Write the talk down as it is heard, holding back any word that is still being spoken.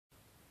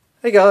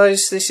Hey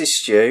guys, this is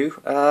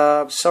Stu.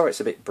 Sorry it's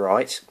a bit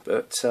bright,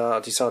 but I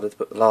decided to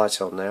put the light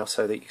on now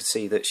so that you can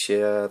see that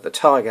the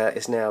tiger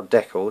is now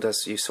deckled,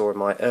 as you saw in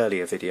my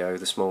earlier video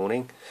this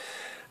morning.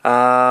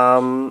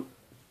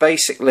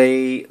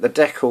 Basically, the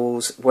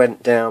decals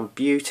went down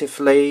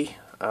beautifully.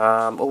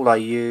 All I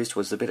used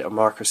was a bit of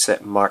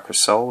microset and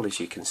microsole, as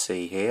you can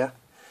see here,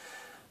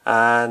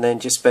 and then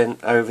just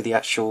bent over the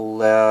actual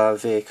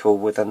vehicle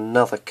with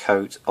another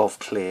coat of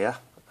clear,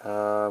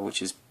 which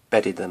has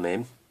bedded them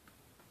in.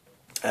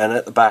 And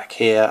at the back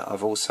here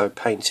I've also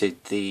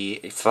painted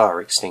the fire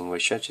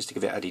extinguisher just to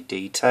give it added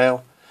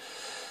detail.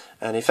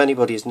 And if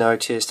anybody has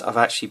noticed, I've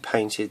actually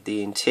painted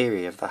the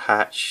interior of the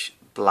hatch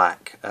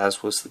black,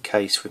 as was the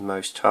case with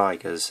most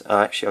tigers.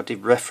 Actually, I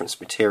did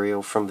reference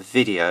material from the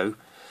video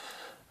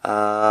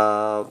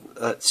I've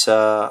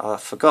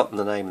forgotten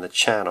the name of the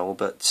channel,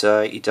 but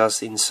he does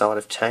the inside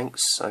of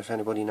tanks, so if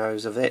anybody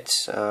knows of it,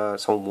 it's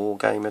on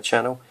Wargamer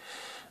channel.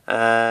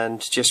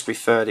 And just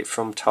referred it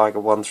from Tiger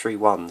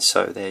 131,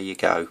 so there you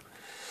go.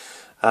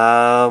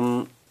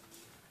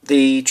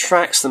 The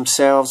tracks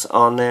themselves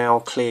are now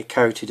clear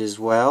coated as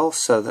well,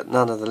 so that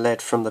none of the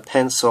lead from the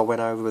pencil I went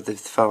over with the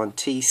fine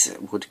teeth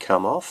would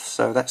come off,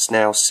 so that's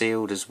now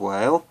sealed as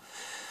well,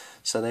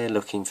 so they're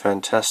looking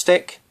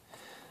fantastic.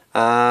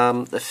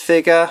 The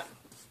figure,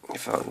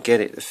 if I can get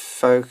it to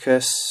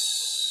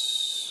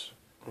focus,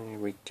 there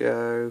we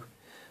go.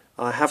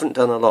 I haven't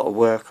done a lot of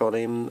work on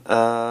him.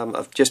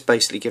 I've just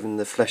basically given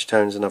the flesh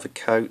tones another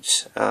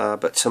coat,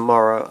 but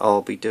tomorrow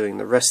I'll be doing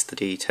the rest of the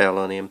detail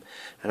on him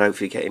and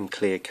hopefully get him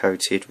clear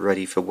coated,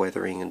 ready for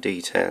weathering and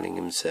detailing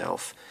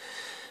himself.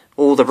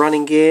 All the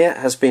running gear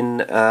has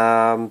been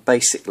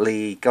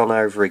basically gone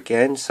over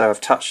again, so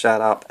I've touched that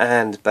up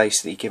and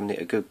basically given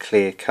it a good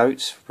clear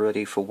coat,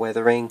 ready for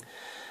weathering,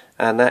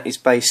 and that is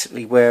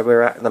basically where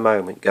we're at the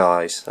moment,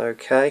 guys.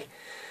 Okay.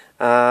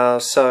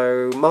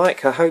 So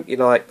Mike, I hope you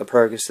like the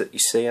progress that you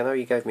see. I know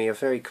you gave me a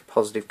very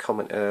positive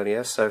comment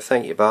earlier, so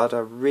thank you, bud. I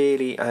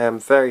really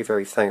am very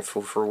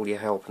thankful for all your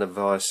help and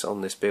advice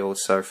on this build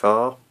so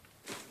far.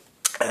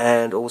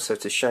 And also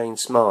to Shane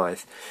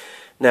Smythe.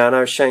 Now I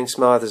know Shane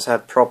Smythe has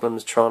had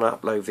problems trying to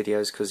upload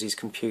videos because his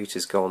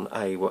computer's gone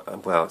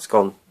it's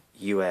gone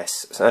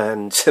US,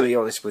 and to be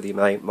honest with you,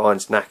 mate,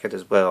 mine's knackered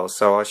as well,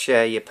 so I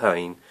share your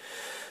pain.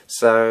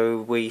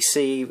 So we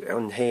see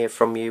and hear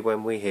from you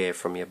when we hear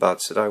from you,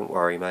 bud, so don't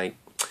worry, mate.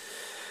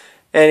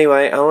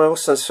 Anyway, I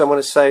also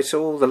want to say to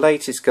all the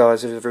latest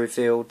guys who have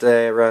revealed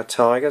their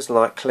tigers,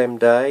 like Clem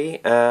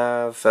Day,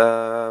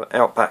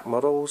 Outback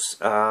Models,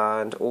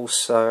 and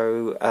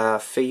also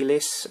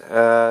Felis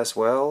as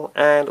well,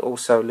 and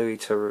also Louis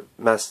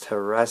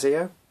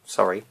Masterazio.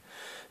 Sorry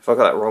if I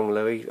got that wrong,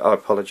 Louis, I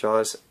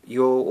apologise.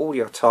 All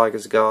your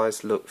tigers,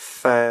 guys, look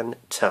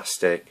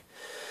fantastic.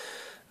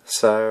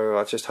 So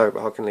I just hope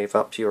I can live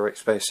up to your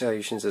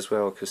expectations as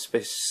well, because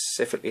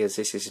specifically as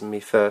this is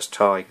my first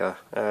tiger,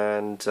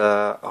 and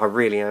I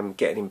really am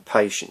getting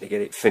impatient to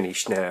get it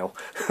finished now.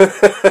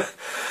 I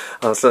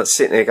was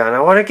sitting there going,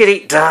 I want to get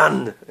it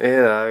done,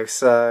 you know.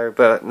 So,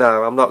 but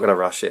no, I'm not going to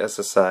rush it, as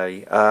I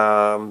say.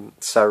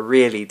 So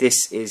really,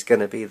 this is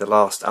going to be the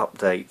last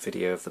update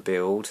video of the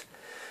build.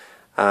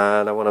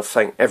 And I want to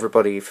thank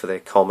everybody for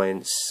their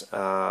comments.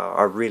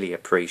 I really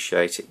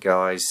appreciate it,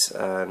 guys,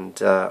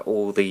 and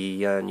all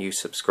the new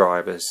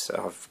subscribers.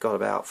 I've got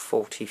about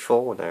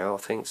 44 now, I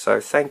think, so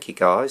thank you,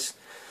 guys.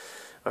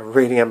 I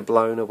really am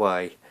blown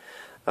away.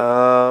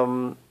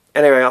 Anyway,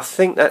 I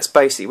think that's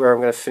basically where I'm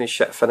going to finish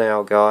that for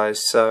now,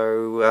 guys.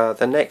 So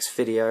the next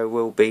video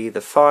will be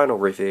the final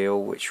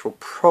reveal, which will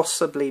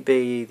possibly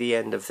be the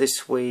end of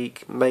this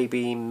week,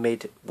 maybe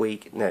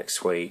mid-week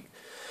next week.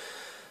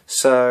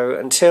 So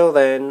until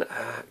then,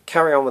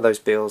 carry on with those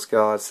builds,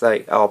 guys.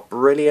 They are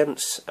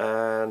brilliant,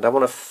 and I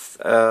want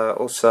to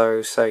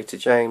also say to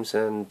James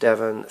and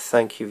Devon,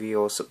 thank you for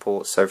your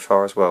support so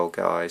far as well,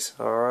 guys.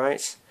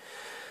 Alright,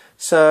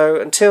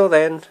 so until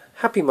then,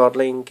 happy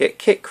modelling, get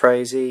kit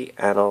crazy,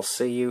 and I'll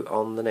see you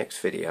on the next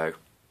video.